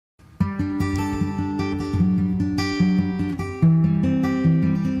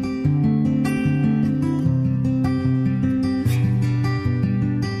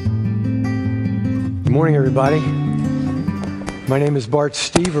Good morning, everybody. My name is Bart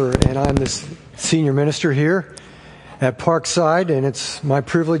Steever, and I'm the senior minister here at Parkside, and it's my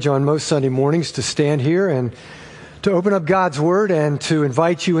privilege on most Sunday mornings to stand here and to open up God's Word and to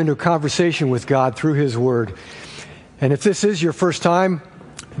invite you into a conversation with God through His Word. And if this is your first time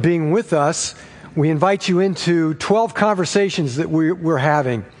being with us, we invite you into 12 conversations that we're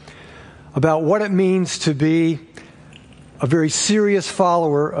having about what it means to be a very serious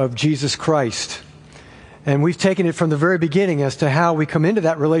follower of Jesus Christ. And we've taken it from the very beginning as to how we come into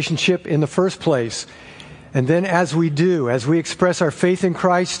that relationship in the first place. And then as we do, as we express our faith in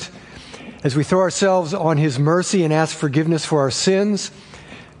Christ, as we throw ourselves on His mercy and ask forgiveness for our sins,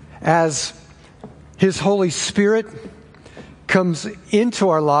 as His Holy Spirit comes into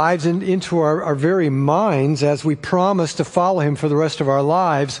our lives and into our very minds as we promise to follow Him for the rest of our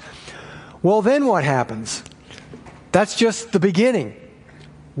lives, well, then what happens? That's just the beginning.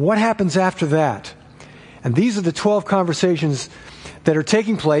 What happens after that? And these are the 12 conversations that are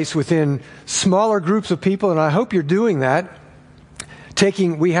taking place within smaller groups of people, and I hope you're doing that.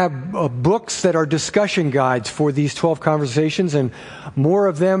 We have books that are discussion guides for these 12 conversations, and more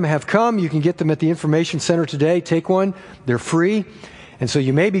of them have come. You can get them at the Information Center today. Take one. They're free. And so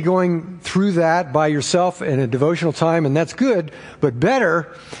you may be going through that by yourself in a devotional time, and that's good. But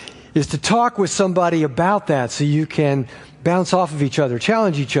better is to talk with somebody about that so you can bounce off of each other,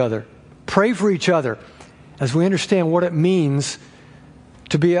 challenge each other, pray for each other, as we understand what it means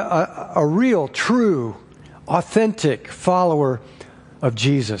to be a real, true, authentic follower of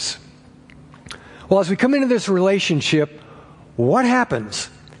Jesus. Well, as we come into this relationship, what happens?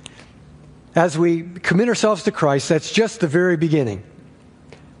 As we commit ourselves to Christ, that's just the very beginning.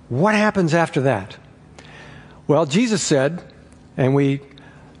 What happens after that? Well, Jesus said, and we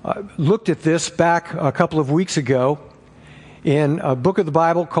looked at this back a couple of weeks ago, in a book of the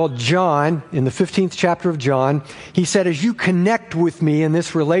Bible called John, in the 15th chapter of John, He said, as you connect with me in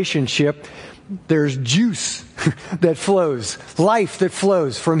this relationship, there's juice that flows, life that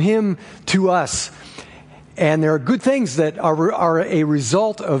flows from Him to us. And there are good things that are a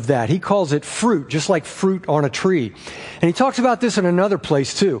result of that. He calls it fruit, just like fruit on a tree. And He talks about this in another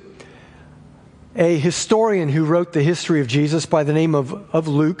place too. A historian who wrote the history of Jesus by the name of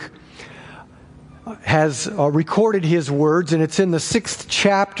Luke has recorded his words, and it's in the 6th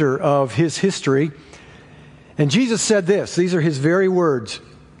chapter of his history. And Jesus said this. These are His very words.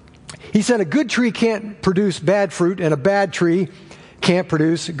 He said, a good tree can't produce bad fruit, and a bad tree can't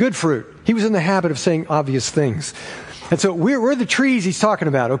produce good fruit. He was in the habit of saying obvious things. And so we're the trees He's talking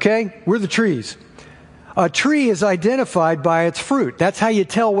about, okay? We're the trees. A tree is identified by its fruit. That's how you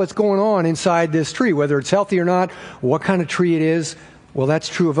tell what's going on inside this tree, whether it's healthy or not, what kind of tree it is. Well, that's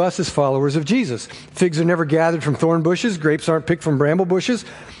true of us as followers of Jesus. Figs are never gathered from thorn bushes. Grapes aren't picked from bramble bushes.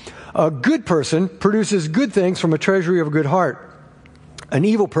 A good person produces good things from a treasury of a good heart. An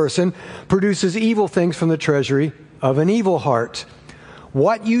evil person produces evil things from the treasury of an evil heart.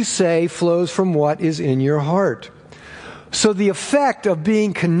 What you say flows from what is in your heart. So the effect of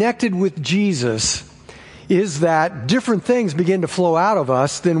being connected with Jesus is that different things begin to flow out of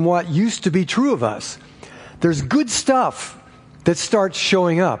us than what used to be true of us. There's good stuff that starts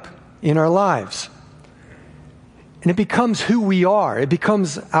showing up in our lives. And it becomes who we are. It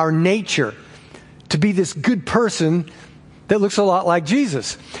becomes our nature to be this good person that looks a lot like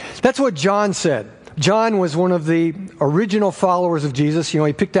Jesus. That's what John said. John was one of the original followers of Jesus.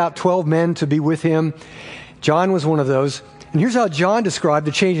 He picked out 12 men to be with him. John was one of those. And here's how John described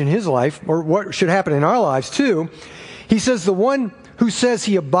the change in his life, or what should happen in our lives too. He says, the one who says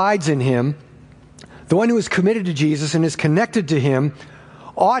he abides in Him, the one who is committed to Jesus and is connected to Him,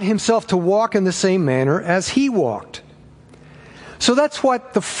 ought himself to walk in the same manner as He walked. So that's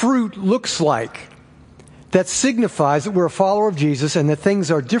what the fruit looks like. That signifies that we're a follower of Jesus and that things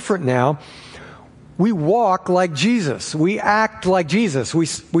are different now. We walk like Jesus. We act like Jesus. We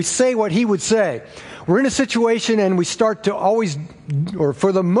say what He would say. We're in a situation and we start to always, or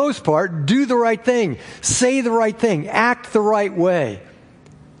for the most part, do the right thing, say the right thing, act the right way.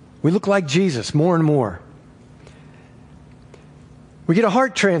 We look like Jesus more and more. We get a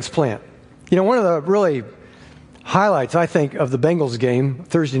heart transplant. One of the really highlights, I think, of the Bengals game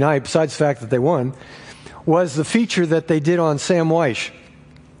Thursday night, besides the fact that they won, was the feature that they did on Sam Weish,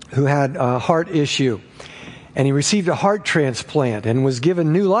 who had a heart issue. And he received a heart transplant and was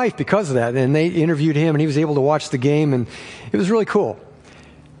given new life because of that. And they interviewed him, and he was able to watch the game, and it was really cool.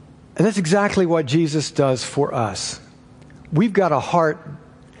 And that's exactly what Jesus does for us. We've got a heart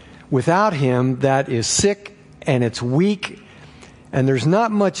without Him that is sick and it's weak, and there's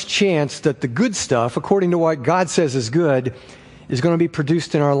not much chance that the good stuff, according to what God says is good, is going to be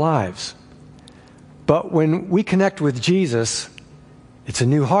produced in our lives. But when we connect with Jesus, it's a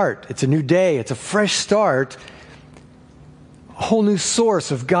new heart, it's a new day, it's a fresh start. A whole new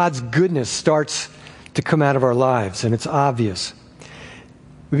source of God's goodness starts to come out of our lives, and it's obvious.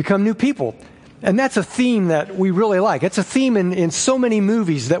 We become new people. And that's a theme that we really like. It's a theme in so many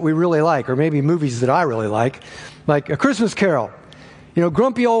movies that we really like, or maybe movies that I really like A Christmas Carol. You know,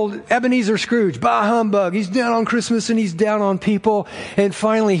 grumpy old Ebenezer Scrooge, bah humbug, he's down on Christmas and he's down on people, and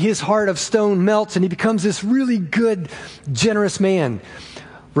finally his heart of stone melts and he becomes this really good, generous man.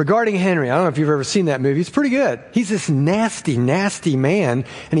 Regarding Henry, I don't know if you've ever seen that movie. It's pretty good. He's this nasty, nasty man,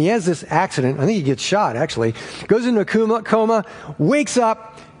 and he has this accident. I think he gets shot, actually. Goes into a coma, wakes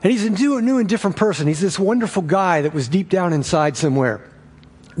up, and he's a new and different person. He's this wonderful guy that was deep down inside somewhere.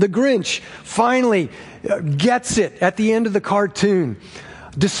 The Grinch finally gets it at the end of the cartoon.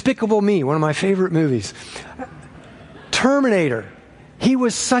 Despicable Me, one of my favorite movies. Terminator. He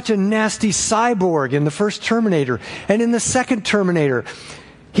was such a nasty cyborg in the first Terminator. And in the second Terminator,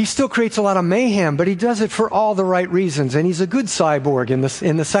 he still creates a lot of mayhem, but he does it for all the right reasons. And he's a good cyborg in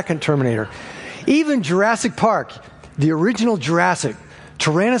the second Terminator. Even Jurassic Park, the original Jurassic,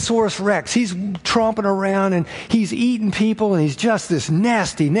 Tyrannosaurus Rex, he's tromping around and he's eating people and he's just this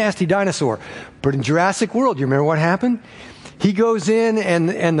nasty, nasty dinosaur. But in Jurassic World, you remember what happened? He goes in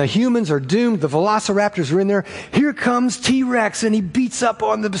and the humans are doomed. The velociraptors are in there. Here comes T-Rex and he beats up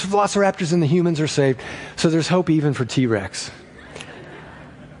on the velociraptors and the humans are saved. So there's hope even for T-Rex.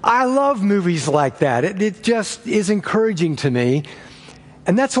 I love movies like that. It just is encouraging to me.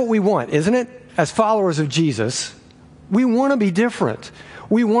 And that's what we want, isn't it? As followers of Jesus, we want to be different.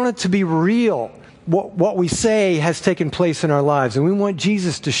 We want it to be real. What we say has taken place in our lives, and we want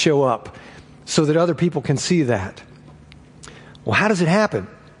Jesus to show up so that other people can see that. Well, how does it happen?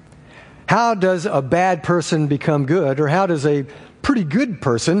 How does a bad person become good, or how does a pretty good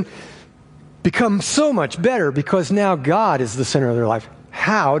person become so much better because now God is the center of their life?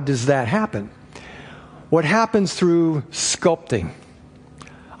 How does that happen? What happens through sculpting?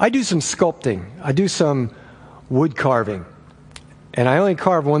 I do some sculpting. I do some wood carving. And I only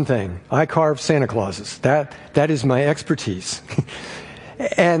carve one thing. I carve Santa Clauses. That is my expertise.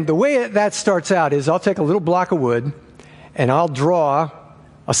 And the way that starts out is I'll take a little block of wood and I'll draw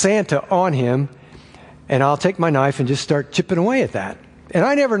a Santa on him, and I'll take my knife and just start chipping away at that. And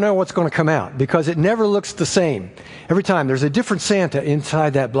I never know what's going to come out because it never looks the same. Every time there's a different Santa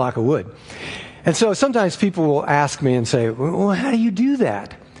inside that block of wood. And so sometimes people will ask me and say, well, how do you do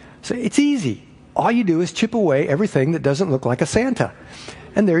that? So it's easy. All you do is chip away everything that doesn't look like a Santa.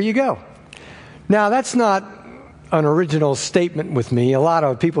 And there you go. Now, that's not an original statement with me. A lot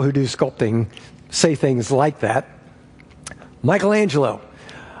of people who do sculpting say things like that. Michelangelo,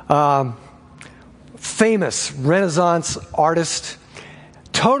 famous Renaissance artist,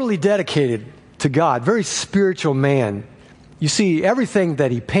 totally dedicated to God, very spiritual man. You see, everything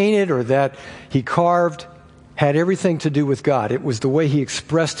that he painted or that he carved had everything to do with God. It was the way he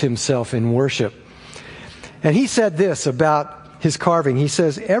expressed himself in worship. And he said this about his carving. He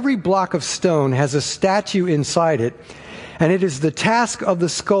says, every block of stone has a statue inside it, and it is the task of the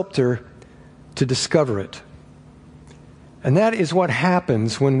sculptor to discover it. And that is what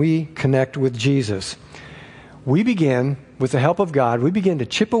happens when we connect with Jesus. We begin, with the help of God, we begin to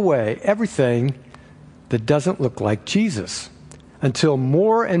chip away everything that doesn't look like Jesus until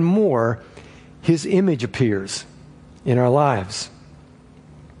more and more his image appears in our lives.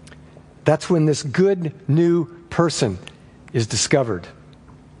 That's when this good new person is discovered.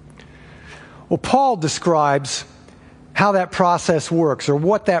 Well, Paul describes how that process works, or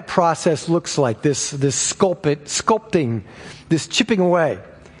what that process looks like, this sculpting, this chipping away.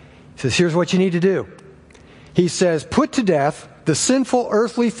 He says, here's what you need to do. He says, put to death the sinful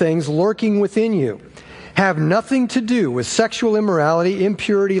earthly things lurking within you. Have nothing to do with sexual immorality,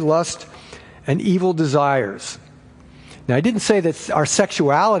 impurity, lust, and evil desires. Now, I didn't say that our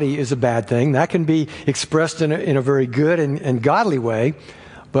sexuality is a bad thing. That can be expressed in a very good and godly way,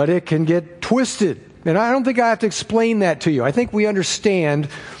 but it can get twisted. And I don't think I have to explain that to you. I think we understand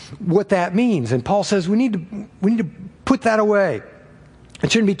what that means. And Paul says we need to put that away.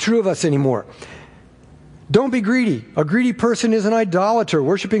 It shouldn't be true of us anymore. Don't be greedy. A greedy person is an idolater,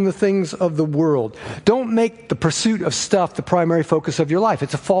 worshiping the things of the world. Don't make the pursuit of stuff the primary focus of your life.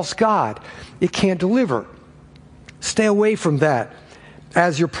 It's a false god. It can't deliver. Stay away from that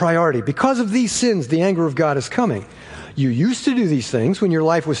as your priority. Because of these sins, the anger of God is coming. You used to do these things when your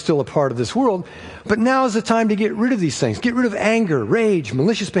life was still a part of this world, but now is the time to get rid of these things. Get rid of anger, rage,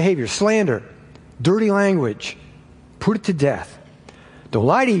 malicious behavior, slander, dirty language. Put it to death. Don't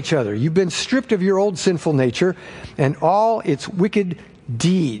lie to each other. You've been stripped of your old sinful nature and all its wicked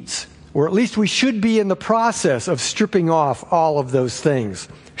deeds. Or at least we should be in the process of stripping off all of those things,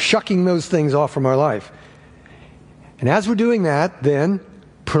 shucking those things off from our life. And as we're doing that, then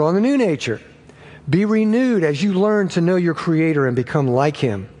put on the new nature. Be renewed as you learn to know your Creator and become like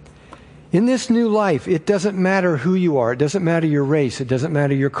Him. In this new life, it doesn't matter who you are. It doesn't matter your race. It doesn't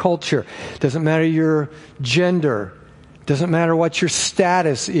matter your culture. It doesn't matter your gender. It doesn't matter what your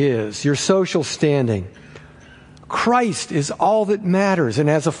status is, your social standing. Christ is all that matters. And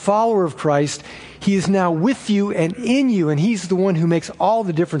as a follower of Christ, He is now with you and in you. And He's the one who makes all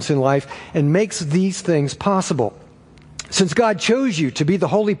the difference in life and makes these things possible. Since God chose you to be the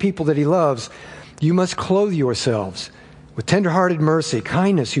holy people that He loves, you must clothe yourselves with tender-hearted mercy,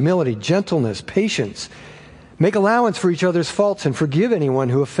 kindness, humility, gentleness, patience. Make allowance for each other's faults and forgive anyone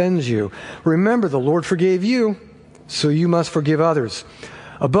who offends you. Remember, the Lord forgave you, so you must forgive others.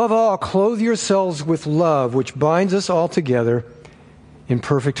 Above all, clothe yourselves with love, which binds us all together in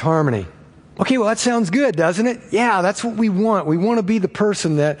perfect harmony. Okay, well, that sounds good, doesn't it? Yeah, that's what we want. We want to be the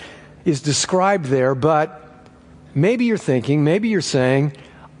person that is described there, but maybe you're thinking, maybe you're saying,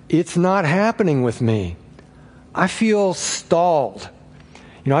 it's not happening with me. I feel stalled.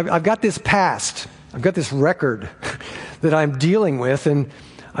 You know, I've got this past. I've got this record that I'm dealing with, and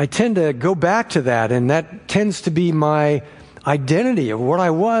I tend to go back to that, and that tends to be my identity of what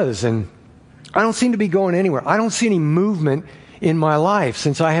I was, and I don't seem to be going anywhere. I don't see any movement in my life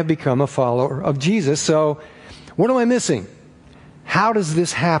since I have become a follower of Jesus. So what am I missing? How does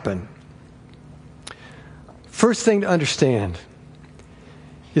this happen? First thing to understand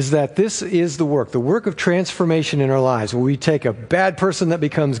is that this is the work of transformation in our lives, where we take a bad person that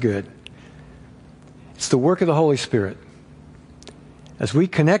becomes good. It's the work of the Holy Spirit. As we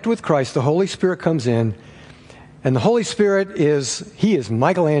connect with Christ, the Holy Spirit comes in, and the Holy Spirit He is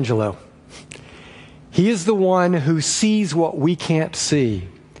Michelangelo. He is the one who sees what we can't see.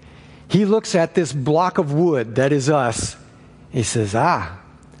 He looks at this block of wood that is us. He says, I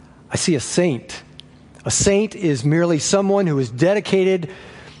see a saint. A saint is merely someone who is dedicated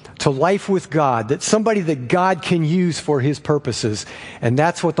to life with God, that somebody that God can use for His purposes. And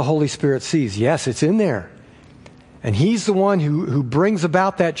that's what the Holy Spirit sees. Yes, it's in there. And He's the one who brings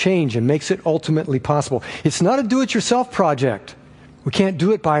about that change and makes it ultimately possible. It's not a do-it-yourself project. We can't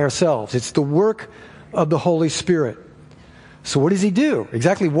do it by ourselves. It's the work of the Holy Spirit. So what does He do?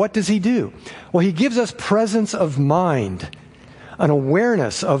 Exactly what does He do? Well, He gives us presence of mind, an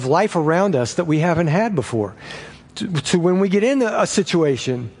awareness of life around us that we haven't had before. So when we get in a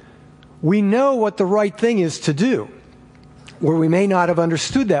situation, we know what the right thing is to do, where we may not have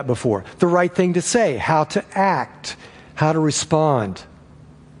understood that before. The right thing to say, how to act, how to respond.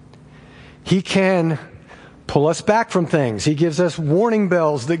 He can pull us back from things. He gives us warning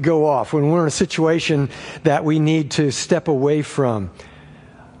bells that go off when we're in a situation that we need to step away from.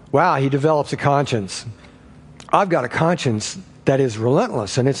 Wow, He develops a conscience. I've got a conscience that is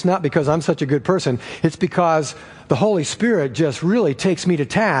relentless, and it's not because I'm such a good person. It's because the Holy Spirit just really takes me to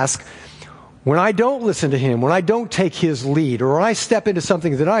task when I don't listen to Him, when I don't take His lead, or when I step into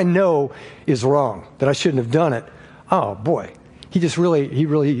something that I know is wrong, that I shouldn't have done it. Oh boy, He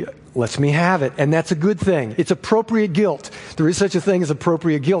really lets me have it, and that's a good thing. It's appropriate guilt. There is such a thing as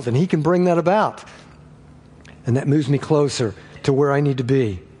appropriate guilt, and He can bring that about. And that moves me closer to where I need to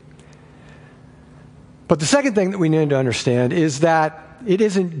be. But the second thing that we need to understand is that it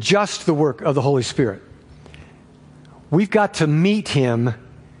isn't just the work of the Holy Spirit. We've got to meet Him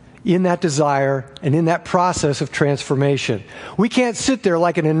in that desire and in that process of transformation. We can't sit there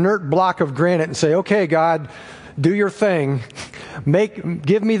like an inert block of granite and say, okay, God, do your thing.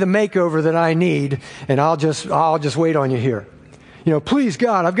 Give me the makeover that I need, and I'll just wait on you here. You know, please,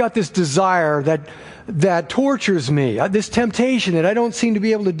 God, I've got this desire that tortures me, this temptation that I don't seem to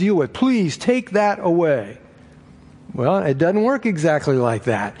be able to deal with. Please take that away. Well, it doesn't work exactly like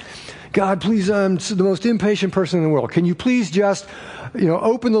that. God, please, I'm the most impatient person in the world. Can you please just,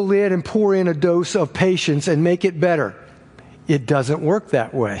 open the lid and pour in a dose of patience and make it better? It doesn't work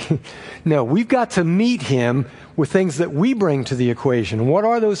that way. No, we've got to meet Him with things that we bring to the equation. And what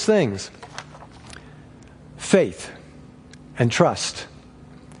are those things? Faith and trust.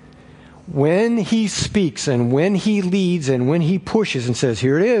 When He speaks and when He leads and when He pushes and says,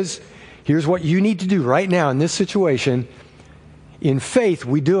 here it is, here's what you need to do right now in this situation, in faith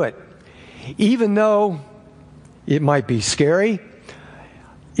we do it. Even though it might be scary,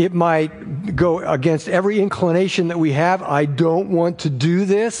 it might go against every inclination that we have. I don't want to do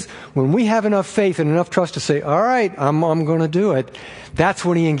this. When we have enough faith and enough trust to say, all right, I'm going to do it, that's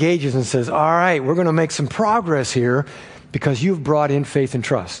when He engages and says, all right, we're going to make some progress here because you've brought in faith and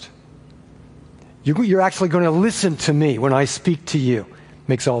trust. You're actually going to listen to me when I speak to you.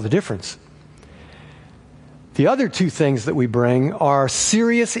 Makes all the difference. The other two things that we bring are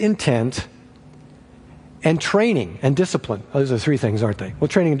serious intent and training and discipline. Those are three things, aren't they? Well,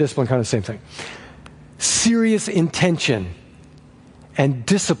 training and discipline, kind of the same thing. Serious intention and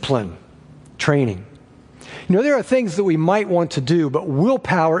discipline, training. You know, there are things that we might want to do, but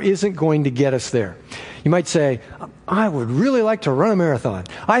willpower isn't going to get us there. You might say, I would really like to run a marathon.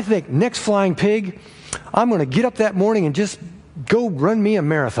 I think next flying pig, I'm going to get up that morning and just go run me a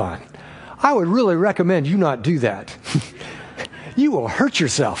marathon. I would really recommend you not do that. You will hurt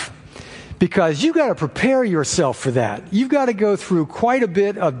yourself because you've got to prepare yourself for that. You've got to go through quite a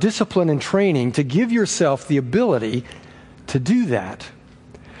bit of discipline and training to give yourself the ability to do that.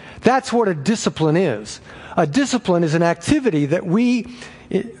 That's what a discipline is. A discipline is an activity that we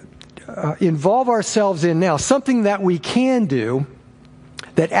involve ourselves in now, something that we can do,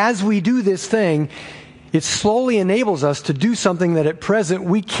 that as we do this thing, it slowly enables us to do something that at present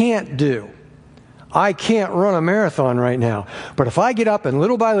we can't do. I can't run a marathon right now. But if I get up and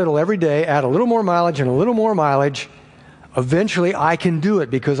little by little every day add a little more mileage and a little more mileage, eventually I can do it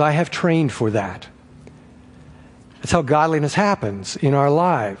because I have trained for that. That's how godliness happens in our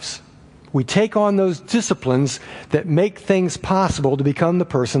lives. We take on those disciplines that make things possible to become the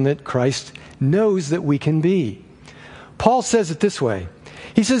person that Christ knows that we can be. Paul says it this way.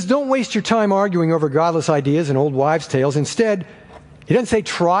 He says, don't waste your time arguing over godless ideas and old wives' tales. Instead, he doesn't say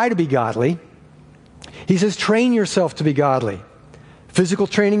try to be godly. He says train yourself to be godly. Physical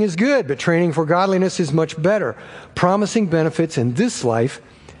training is good, but training for godliness is much better, promising benefits in this life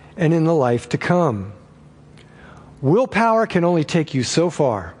and in the life to come. Willpower can only take you so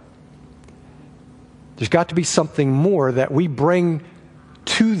far. There's got to be something more that we bring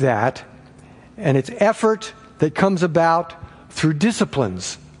to that, and it's effort that comes about through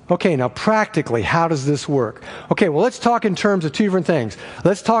disciplines. Okay, now practically, how does this work? Okay, well, let's talk in terms of two different things.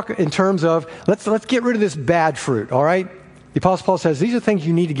 Let's talk in terms of, let's get rid of this bad fruit, all right? The Apostle Paul says these are things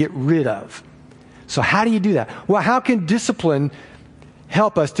you need to get rid of. So how do you do that? Well, how can discipline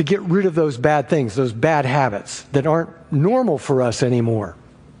help us to get rid of those bad things, those bad habits that aren't normal for us anymore?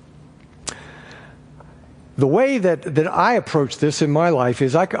 The way that I approach this in my life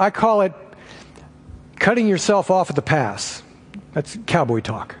is I call it cutting yourself off at the pass. That's cowboy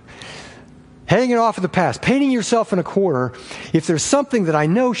talk. Heading it off at the pass, painting yourself in a corner. If there's something that I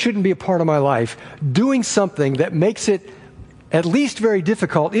know shouldn't be a part of my life, doing something that makes it at least very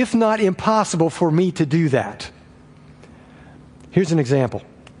difficult, if not impossible, for me to do that. Here's an example.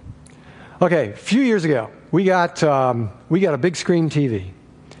 Okay, a few years ago, we got a big screen TV,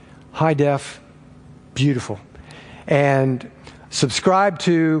 high def, beautiful, and subscribed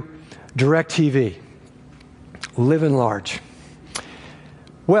to DirecTV, living large.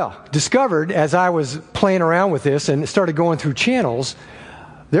 Well, discovered as I was playing around with this and started going through channels,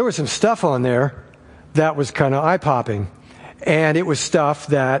 there was some stuff on there that was kind of eye-popping, and it was stuff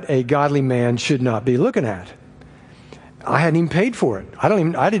that a godly man should not be looking at. I hadn't even paid for it. I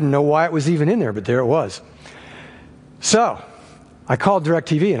didn't know why it was even in there, but there it was. So I called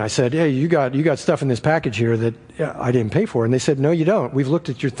DirecTV and I said, hey, you got stuff in this package here that I didn't pay for. And they said, no, you don't. We've looked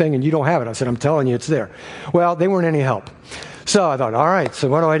at your thing and you don't have it. I said, I'm telling you, it's there. Well, they weren't any help. So I thought, all right, so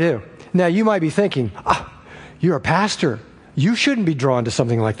what do I do? Now, you might be thinking, you're a pastor. You shouldn't be drawn to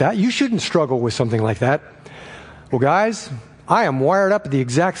something like that. You shouldn't struggle with something like that. Well, guys, I am wired up the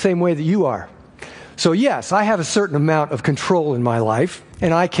exact same way that you are. So yes, I have a certain amount of control in my life,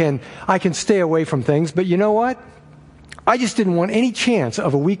 and I can stay away from things. But you know what? I just didn't want any chance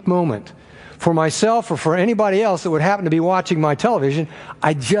of a weak moment for myself or for anybody else that would happen to be watching my television.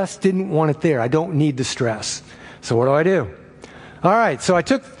 I just didn't want it there. I don't need the stress. So what do? All right, so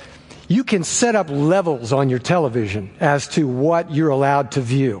you can set up levels on your television as to what you're allowed to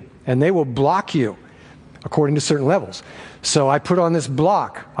view, and they will block you according to certain levels. So I put on this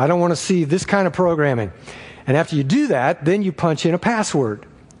block. I don't want to see this kind of programming. And after you do that, then you punch in a password.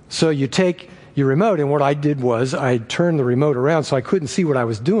 So you take your remote, and what I did was I turned the remote around so I couldn't see what I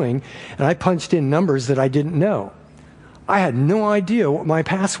was doing, and I punched in numbers that I didn't know. I had no idea what my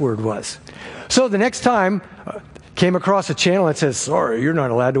password was. So the next time came across a channel that says, sorry, you're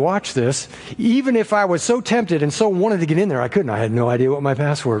not allowed to watch this. Even if I was so tempted and so wanted to get in there, I couldn't. I had no idea what my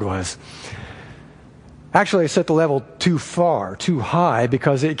password was. Actually, I set the level too high,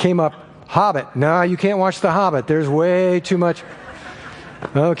 because it came up, Hobbit. No, you can't watch The Hobbit. There's way too much.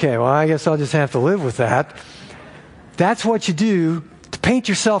 Okay, well, I guess I'll just have to live with that. That's what you do to paint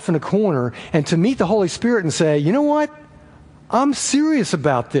yourself in a corner and to meet the Holy Spirit and say, you know what? I'm serious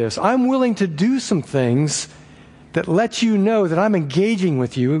about this. I'm willing to do some things that let you know that I'm engaging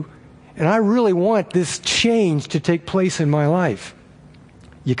with you, and I really want this change to take place in my life.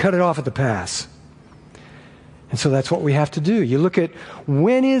 You cut it off at the pass. And so that's what we have to do. You look at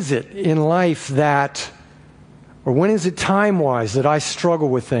when is it in life that, or when is it time-wise that I struggle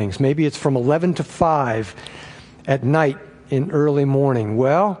with things? Maybe it's from 11 to 5 at night in early morning.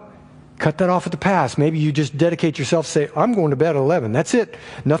 Well, cut that off at the pass. Maybe you just dedicate yourself, say, I'm going to bed at 11. That's it.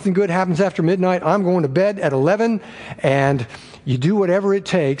 Nothing good happens after midnight. I'm going to bed at 11. And you do whatever it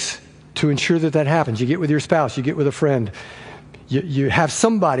takes to ensure that that happens. You get with your spouse. You get with a friend. You have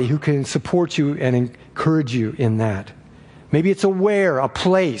somebody who can support you and encourage you in that. Maybe it's a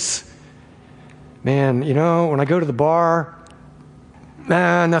place. Man, when I go to the bar,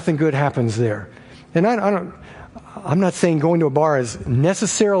 nothing good happens there. And I'm not saying going to a bar is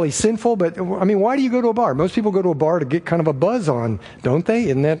necessarily sinful, but why do you go to a bar? Most people go to a bar to get kind of a buzz on, don't they?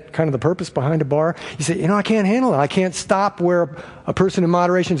 Isn't that kind of the purpose behind a bar? You say, I can't handle it. I can't stop where a person in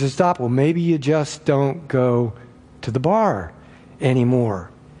moderation should stop. Well, maybe you just don't go to the bar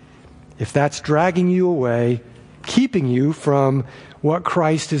anymore. If that's dragging you away, keeping you from what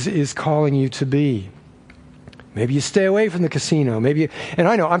Christ is calling you to be. Maybe you stay away from the casino. And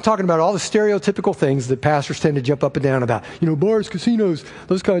I know, I'm talking about all the stereotypical things that pastors tend to jump up and down about. Bars, casinos,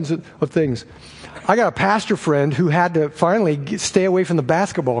 those kinds of things. I got a pastor friend who had to finally stay away from the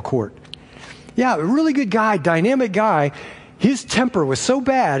basketball court. Yeah, a really good guy, dynamic guy. His temper was so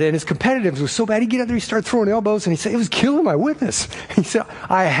bad and his competitiveness was so bad, he'd get out there, he'd start throwing elbows, and he'd say, it was killing my witness. He said,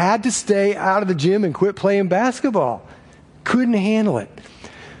 I had to stay out of the gym and quit playing basketball. Couldn't handle it.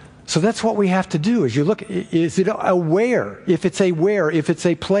 So that's what we have to do, is you look, is it a where? If it's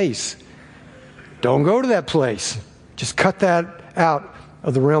a place, don't go to that place. Just cut that out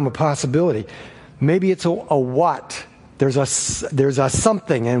of the realm of possibility. Maybe it's a what. There's a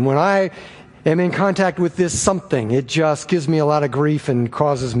something, and when I am in contact with this something, it just gives me a lot of grief and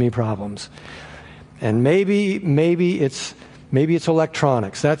causes me problems. And maybe it's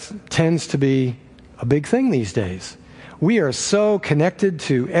electronics. That tends to be a big thing these days. We are so connected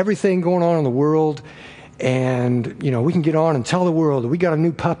to everything going on in the world, and we can get on and tell the world that we got a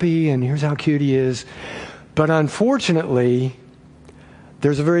new puppy and here's how cute he is. But unfortunately,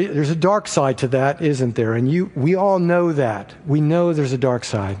 there's a dark side to that, isn't there? And we all know that. We know there's a dark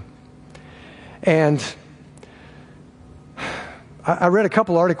side. And I read a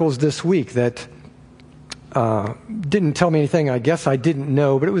couple articles this week that didn't tell me anything I guess I didn't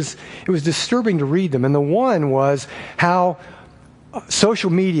know, but it was disturbing to read them. And the one was how social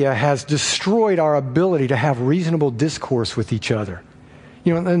media has destroyed our ability to have reasonable discourse with each other.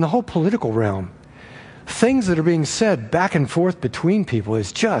 In the whole political realm, things that are being said back and forth between people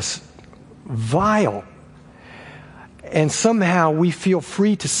is just vile. And somehow we feel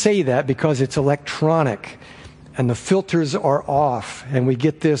free to say that because it's electronic and the filters are off, and we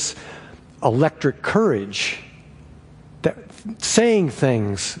get this electric courage, that saying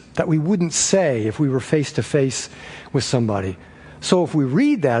things that we wouldn't say if we were face to face with somebody. So if we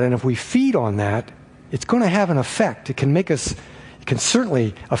read that and if we feed on that, it's going to have an effect. It can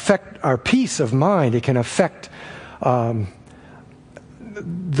certainly affect our peace of mind. It can affect the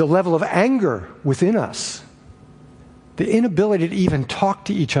level of anger within us. The inability to even talk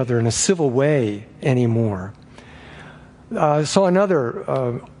to each other in a civil way anymore. I saw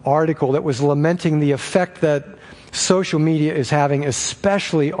another article that was lamenting the effect that social media is having,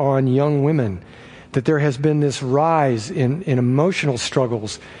 especially on young women, that there has been this rise in emotional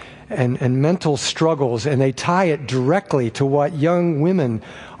struggles and mental struggles, and they tie it directly to what young women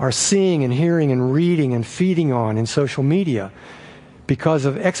are seeing and hearing and reading and feeding on in social media because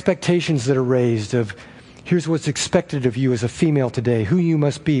of expectations that are raised of, here's what's expected of you as a female today, who you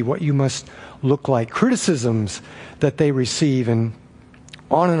must be, what you must look like, criticisms that they receive, and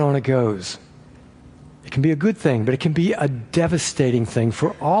on it goes. It can be a good thing, but it can be a devastating thing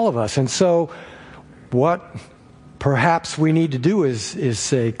for all of us. And so what perhaps we need to do is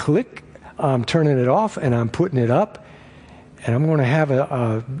say, click, I'm turning it off and I'm putting it up, and I'm going to have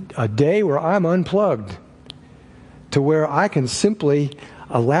a day where I'm unplugged, to where I can simply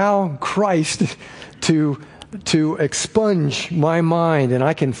allow Christ to expunge my mind, and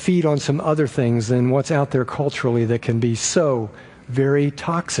I can feed on some other things than what's out there culturally that can be so very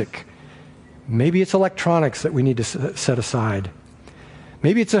toxic. Maybe it's electronics that we need to set aside.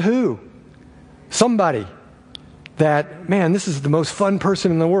 Maybe it's a who. Somebody that, man, this is the most fun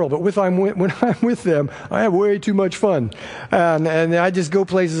person in the world, but when I'm with them, I have way too much fun. And I just go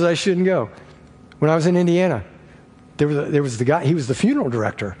places I shouldn't go. When I was in Indiana, there was the guy, he was the funeral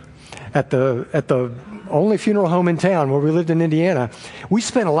director at the only funeral home in town where we lived in Indiana. We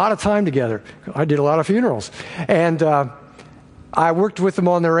spent a lot of time together. I did a lot of funerals. And I worked with them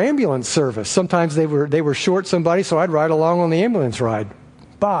on their ambulance service. Sometimes they were short somebody, so I'd ride along on the ambulance ride.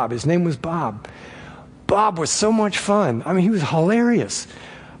 Bob. His name was Bob. Bob was so much fun. I mean, he was hilarious.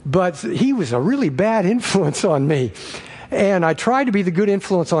 But he was a really bad influence on me. And I tried to be the good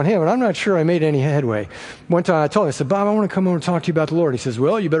influence on him, and I'm not sure I made any headway. One time I told him, I said, Bob, I want to come over and talk to you about the Lord. He says,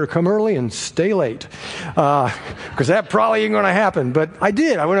 well, you better come early and stay late, because that probably ain't going to happen. But I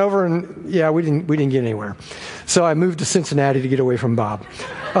did. I went over, and we didn't get anywhere. So I moved to Cincinnati to get away from Bob.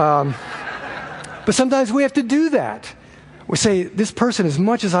 But sometimes we have to do that. We say, this person, as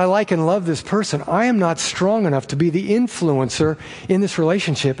much as I like and love this person, I am not strong enough to be the influencer in this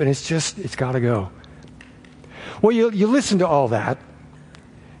relationship, and it's got to go. Well, you listen to all that,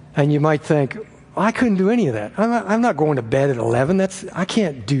 and you might think, I couldn't do any of that. I'm not going to bed at 11. I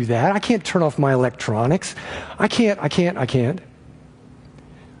can't do that. I can't turn off my electronics. I can't.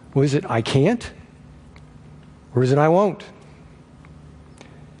 Well, is it I can't? Or is it I won't?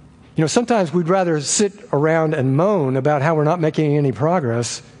 You know, sometimes we'd rather sit around and moan about how we're not making any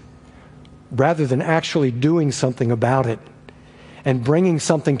progress rather than actually doing something about it and bringing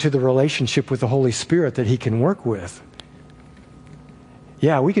something to the relationship with the Holy Spirit that He can work with.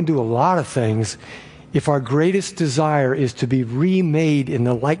 Yeah, we can do a lot of things if our greatest desire is to be remade in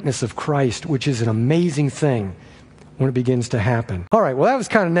the likeness of Christ, which is an amazing thing when it begins to happen. All right, well, that was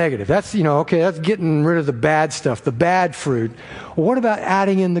kind of negative. That's, that's getting rid of the bad stuff, the bad fruit. Well, what about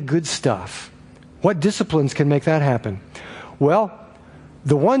adding in the good stuff? What disciplines can make that happen? Well,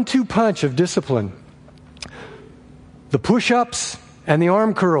 the 1-2 punch of discipline, the push-ups and the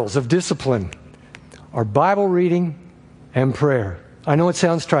arm curls of discipline are Bible reading and prayer. I know it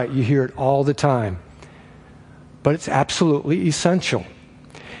sounds trite. You hear it all the time. But it's absolutely essential.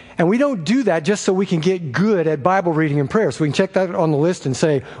 And we don't do that just so we can get good at Bible reading and prayer. So we can check that on the list and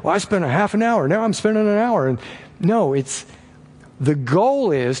say, well, I spent a half an hour. Now I'm spending an hour. And no, the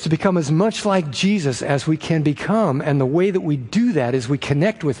goal is to become as much like Jesus as we can become. And the way that we do that is we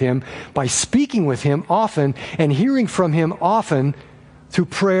connect with Him by speaking with Him often and hearing from Him often through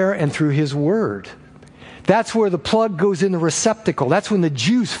prayer and through His Word. That's where the plug goes in the receptacle. That's when the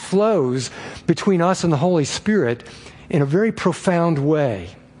juice flows between us and the Holy Spirit in a very profound way.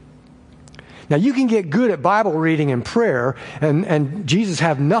 Now, you can get good at Bible reading and prayer, and Jesus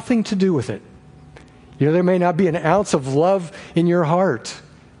have nothing to do with it. There may not be an ounce of love in your heart.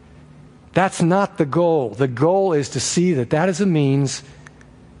 That's not the goal. The goal is to see that is a means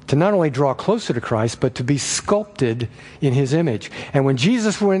to not only draw closer to Christ, but to be sculpted in His image. And when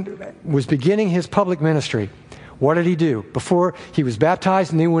Jesus was beginning His public ministry, what did He do? Before He was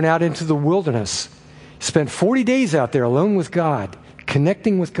baptized and then went out into the wilderness, He spent 40 days out there alone with God,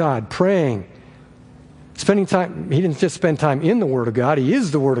 connecting with God, praying, spending time. He didn't just spend time in the Word of God. He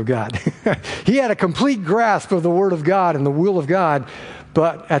is the Word of God. He had a complete grasp of the Word of God and the will of God.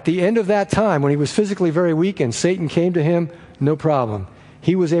 But at the end of that time, when he was physically very weak and Satan came to him, no problem.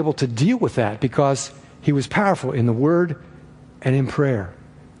 He was able to deal with that because he was powerful in the Word and in prayer.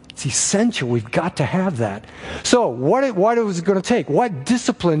 It's essential. We've got to have that. So what is it going to take? What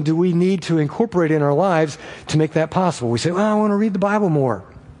discipline do we need to incorporate in our lives to make that possible? We say, well, I want to read the Bible more.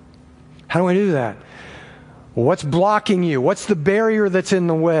 How do I do that? Well, what's blocking you? What's the barrier that's in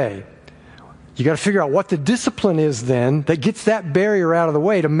the way? You got to figure out what the discipline is then that gets that barrier out of the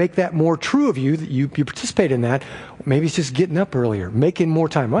way to make that more true of you, that you participate in that. Maybe it's just getting up earlier, making more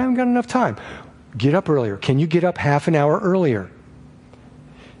time. Well, I haven't got enough time. Get up earlier. Can you get up half an hour earlier?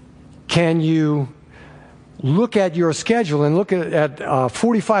 Can you look at your schedule and look at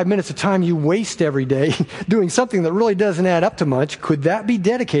 45 minutes of time you waste every day doing something that really doesn't add up to much? Could that be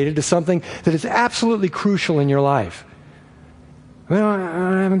dedicated to something that is absolutely crucial in your life? Well,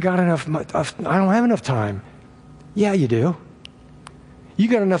 I haven't got enough. I don't have enough time. Yeah, you do. You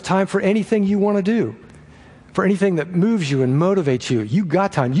got enough time for anything you want to do, for anything that moves you and motivates you. You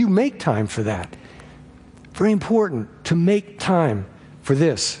got time. You make time for that. Very important to make time for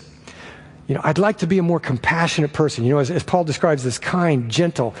this. I'd like to be a more compassionate person. As Paul describes this kind,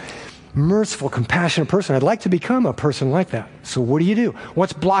 gentle, merciful, compassionate person, I'd like to become a person like that. So what do?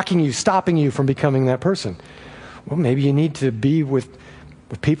 What's blocking you, stopping you from becoming that person? Well, maybe you need to be with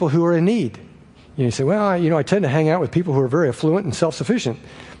people who are in need. You say, well, I tend to hang out with people who are very affluent and self-sufficient.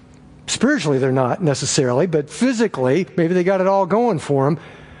 Spiritually, they're not necessarily, but physically, maybe they got it all going for them.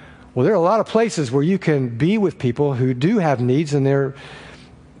 Well, there are a lot of places where you can be with people who do have needs, and they're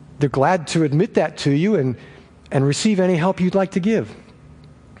glad to admit that to you and receive any help you'd like to give.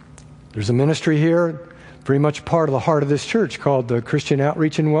 There's a ministry here, very much part of the heart of this church, called the Christian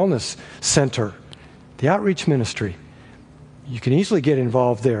Outreach and Wellness Center, the outreach ministry. You can easily get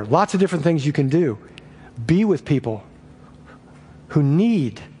involved there. Lots of different things you can do. Be with people who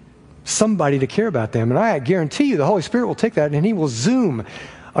need somebody to care about them. And I guarantee you the Holy Spirit will take that and He will zoom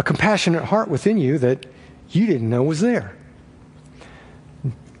a compassionate heart within you that you didn't know was there.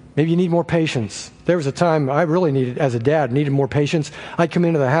 Maybe you need more patience. There was a time I really needed, as a dad, needed more patience. I'd come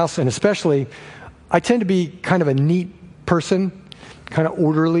into the house, and especially, I tend to be kind of a neat person, kind of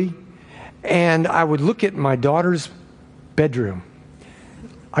orderly, and I would look at my daughter's bedroom.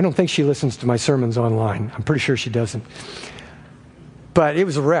 I don't think she listens to my sermons online. I'm pretty sure she doesn't. But it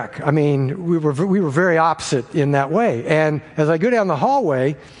was a wreck. I mean, we were very opposite in that way. And as I go down the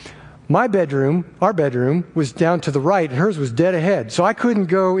hallway, our bedroom was down to the right, and hers was dead ahead. So I couldn't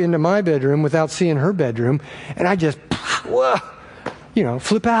go into my bedroom without seeing her bedroom, and I just,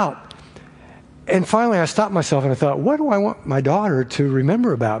 flip out. And finally I stopped myself and I thought, what do I want my daughter to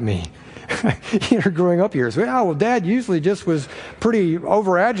remember about me? In her growing up years. Well, Dad usually just was pretty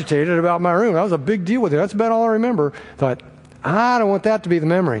over-agitated about my room. That was a big deal with it. That's about all I remember. Thought, I don't want that to be the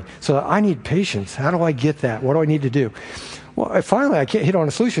memory. So I need patience. How do I get that? What do I need to do? Well, finally I can't hit on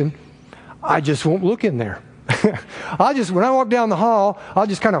a solution. I just won't look in there. When I walk down the hall, I'll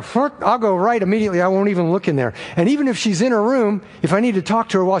just I'll go right immediately. I won't even look in there. And even if she's in her room, if I need to talk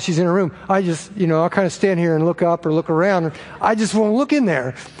to her while she's in her room, I just, I'll kind of stand here and look up or look around. I just won't look in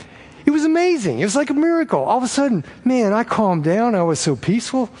there. It was amazing. It was like a miracle. All of a sudden, man, I calmed down. I was so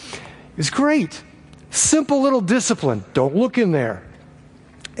peaceful. It was great. Simple little discipline. Don't look in there.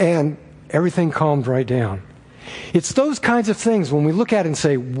 And everything calmed right down. It's those kinds of things when we look at it and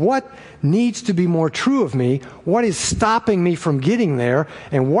say, what needs to be more true of me? What is stopping me from getting there?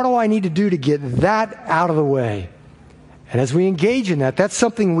 And what do I need to do to get that out of the way? And as we engage in that, that's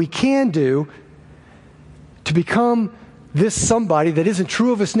something we can do to become this somebody that isn't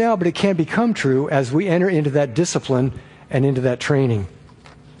true of us now, but it can become true as we enter into that discipline and into that training.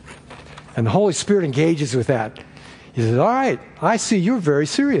 And the Holy Spirit engages with that. He says, all right, I see you're very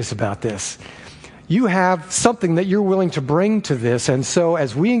serious about this. You have something that you're willing to bring to this. And so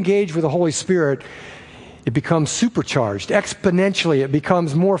as we engage with the Holy Spirit, it becomes supercharged. Exponentially, it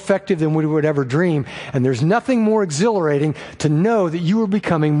becomes more effective than we would ever dream. And there's nothing more exhilarating to know that you are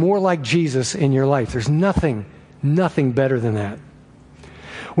becoming more like Jesus in your life. There's nothing better than that.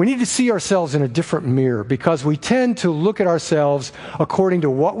 We need to see ourselves in a different mirror because we tend to look at ourselves according to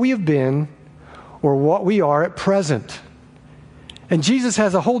what we have been or what we are at present. And Jesus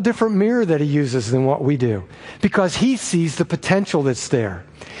has a whole different mirror that He uses than what we do because He sees the potential that's there.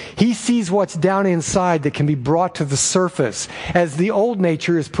 He sees what's down inside that can be brought to the surface as the old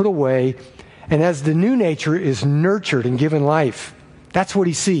nature is put away and as the new nature is nurtured and given life. That's what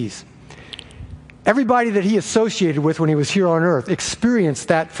He sees. Everybody that He associated with when He was here on earth experienced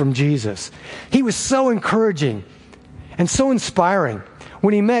that from Jesus. He was so encouraging and so inspiring.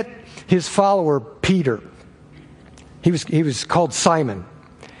 When He met His follower, Peter, he was called Simon.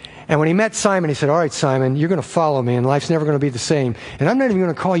 And when He met Simon, He said, all right, Simon, you're going to follow me and life's never going to be the same. And I'm not even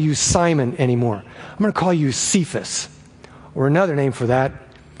going to call you Simon anymore. I'm going to call you Cephas. Or another name for that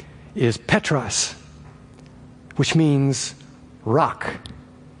is Petros, which means rock.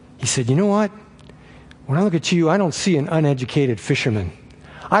 He said, you know what? When I look at you, I don't see an uneducated fisherman.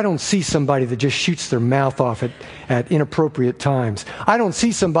 I don't see somebody that just shoots their mouth off at inappropriate times. I don't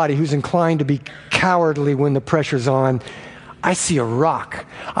see somebody who's inclined to be cowardly when the pressure's on. I see a rock.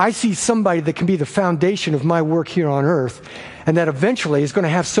 I see somebody that can be the foundation of my work here on earth and that eventually is going to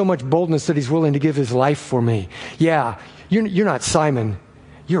have so much boldness that he's willing to give his life for me. Yeah, you're not Simon.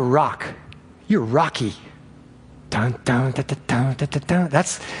 You're rock. You're Rocky. Dun, dun, dun, dun, dun, dun, dun, dun.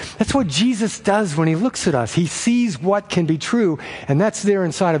 That's what Jesus does when He looks at us. He sees what can be true, and that's there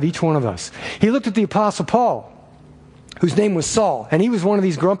inside of each one of us. He looked at the Apostle Paul, whose name was Saul, and he was one of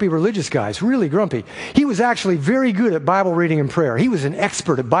these grumpy religious guys, really grumpy. He was actually very good at Bible reading and prayer. He was an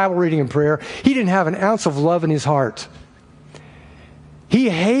expert at Bible reading and prayer. He didn't have an ounce of love in his heart. He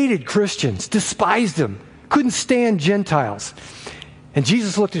hated Christians, despised them, couldn't stand Gentiles. And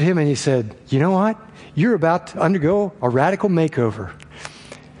Jesus looked at him and He said, you know what? You're about to undergo a radical makeover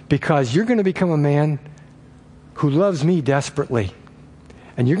because you're going to become a man who loves me desperately.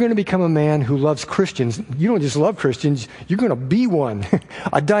 And you're going to become a man who loves Christians. You don't just love Christians, you're going to be one,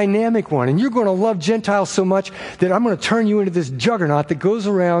 a dynamic one. And you're going to love Gentiles so much that I'm going to turn you into this juggernaut that goes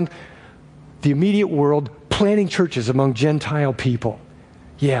around the immediate world planting churches among Gentile people.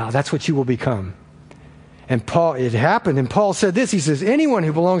 Yeah, that's what you will become. And it happened, and Paul said this, he says, anyone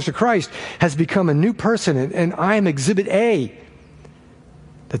who belongs to Christ has become a new person, and I am exhibit A,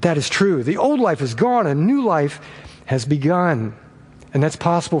 that is true. The old life is gone, a new life has begun. And that's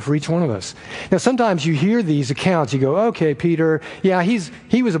possible for each one of us. Now, sometimes you hear these accounts, you go, okay, Peter, yeah,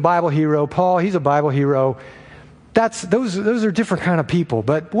 he was a Bible hero. Paul, he's a Bible hero. those are different kind of people.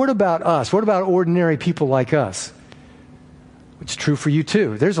 But what about us? What about ordinary people like us? It's true for you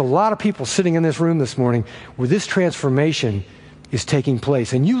too. There's a lot of people sitting in this room this morning where this transformation is taking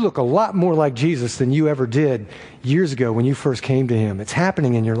place. And you look a lot more like Jesus than you ever did years ago when you first came to him. It's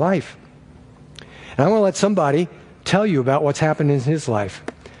happening in your life. And I want to let somebody tell you about what's happened in his life.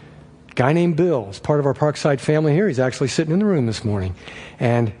 A guy named Bill is part of our Parkside family here. He's actually sitting in the room this morning.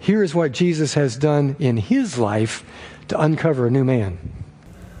 And here is what Jesus has done in his life to uncover a new man.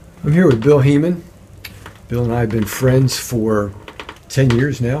 I'm here with Bill Heeman. Bill and I have been friends for 10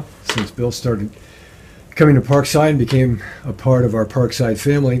 years now, since Bill started coming to Parkside and became a part of our Parkside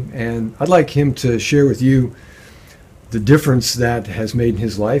family. And I'd like him to share with you the difference that has made in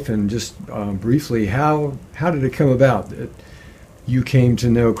his life, and just briefly, how did it come about that you came to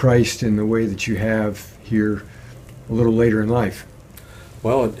know Christ in the way that you have here a little later in life?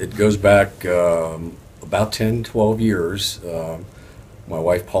 Well, it goes back about 10, 12 years. My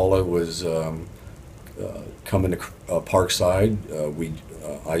wife Paula was coming to Parkside.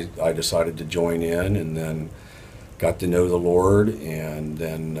 I decided to join in, and then got to know the Lord, and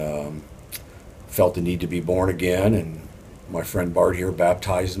then felt the need to be born again. And my friend Bart here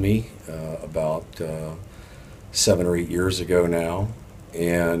baptized me about 7 or 8 years ago now.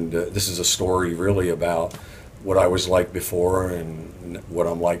 And this is a story really about what I was like before and what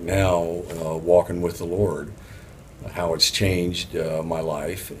I'm like now, walking with the Lord, how it's changed my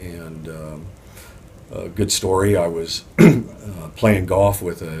life. And a good story, I was playing golf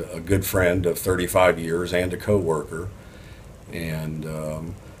with a good friend of 35 years and a co-worker. And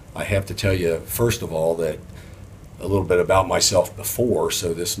I have to tell you, first of all, that a little bit about myself before,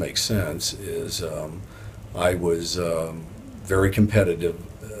 so this makes sense, is I was very competitive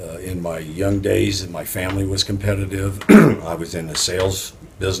in my young days, and my family was competitive. I was in the sales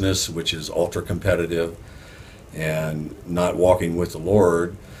business, which is ultra competitive, and not walking with the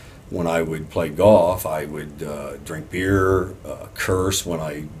Lord. When I would play golf, I would drink beer, curse when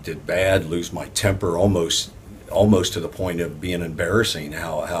I did bad, lose my temper, almost to the point of being embarrassing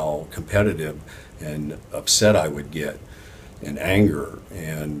how competitive and upset I would get, and anger.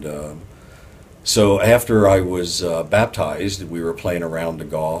 And so after I was baptized, we were playing around the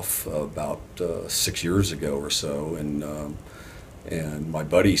golf about 6 years ago or so, and my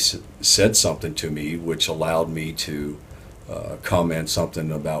buddy said something to me which allowed me to comment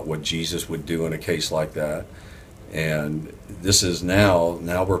something about what Jesus would do in a case like that. And this is now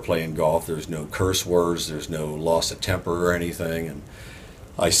we're playing golf. There's no curse words, there's no loss of temper or anything. And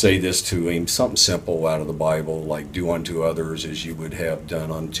I say this to him, something simple out of the Bible, like do unto others as you would have done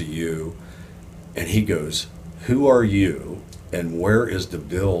unto you. And he goes, who are you and where is the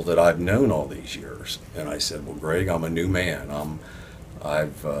Bill that I've known all these years? And I said, well, Greg, I'm a new man.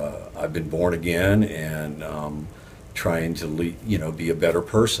 I've been born again, and trying to be a better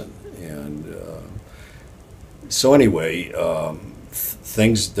person. And so anyway,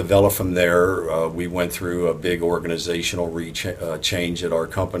 things developed from there. We went through a big organizational change at our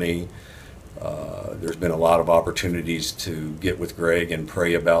company. There's been a lot of opportunities to get with Greg and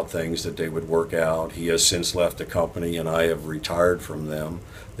pray about things that they would work out. He has since left the company, and I have retired from them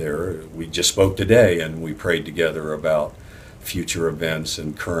there. We just spoke today, and we prayed together about future events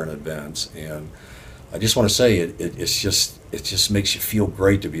and current events. And I just want to say it just makes you feel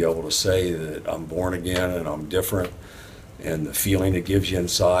great to be able to say that I'm born again and I'm different, and the feeling it gives you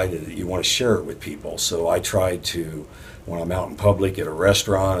inside, you want to share it with people. So I try to, when I'm out in public at a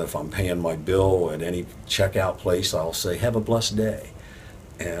restaurant, if I'm paying my bill at any checkout place, I'll say, have a blessed day,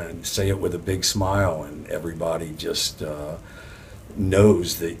 and say it with a big smile, and everybody just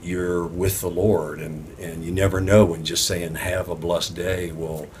knows that you're with the Lord. And you never know when just saying have a blessed day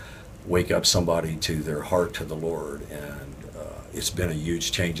will wake up somebody to their heart to the Lord. And it's been a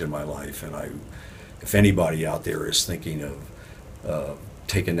huge change in my life. And if anybody out there is thinking of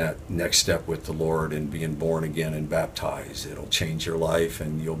taking that next step with the Lord and being born again and baptized, it'll change your life,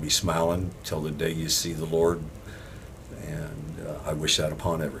 and you'll be smiling till the day you see the Lord. And I wish that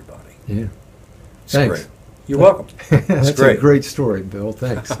upon everybody. Yeah. It's Thanks. great. You're welcome. That's great. a great story, Bill.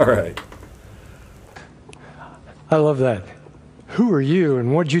 Thanks. All right. I love that. Who are you,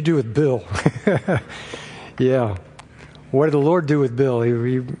 and what did you do with Bill? Yeah. What did the Lord do with Bill?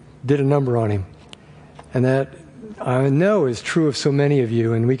 He did a number on him. And that, I know, is true of so many of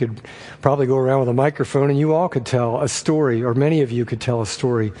you. And we could probably go around with a microphone, and you all could tell a story, or many of you could tell a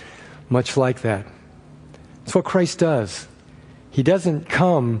story much like that. It's what Christ does. He doesn't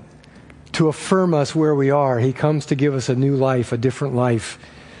come to affirm us where we are. He comes to give us a new life, a different life.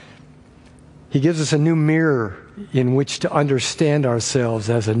 He gives us a new mirror in which to understand ourselves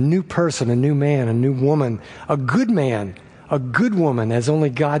as a new person, a new man, a new woman, a good man, a good woman, as only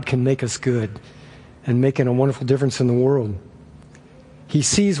God can make us good and making a wonderful difference in the world. He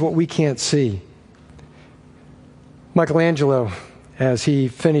sees what we can't see. Michelangelo, as he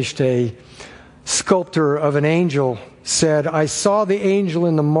finished a sculpture of an angel, said, "I saw the angel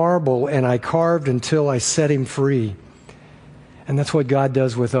in the marble and I carved until I set him free." And that's what God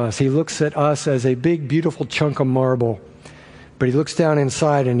does with us. He looks at us as a big, beautiful chunk of marble, but he looks down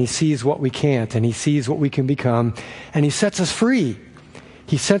inside and he sees what we can't, and he sees what we can become, and he sets us free.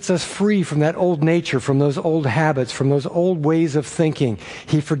 He sets us free from that old nature, from those old habits, from those old ways of thinking.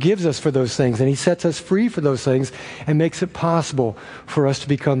 He forgives us for those things, and he sets us free for those things and makes it possible for us to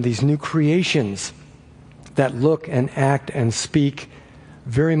become these new creations that look and act and speak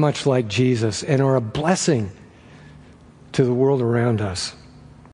very much like Jesus and are a blessing to the world around us.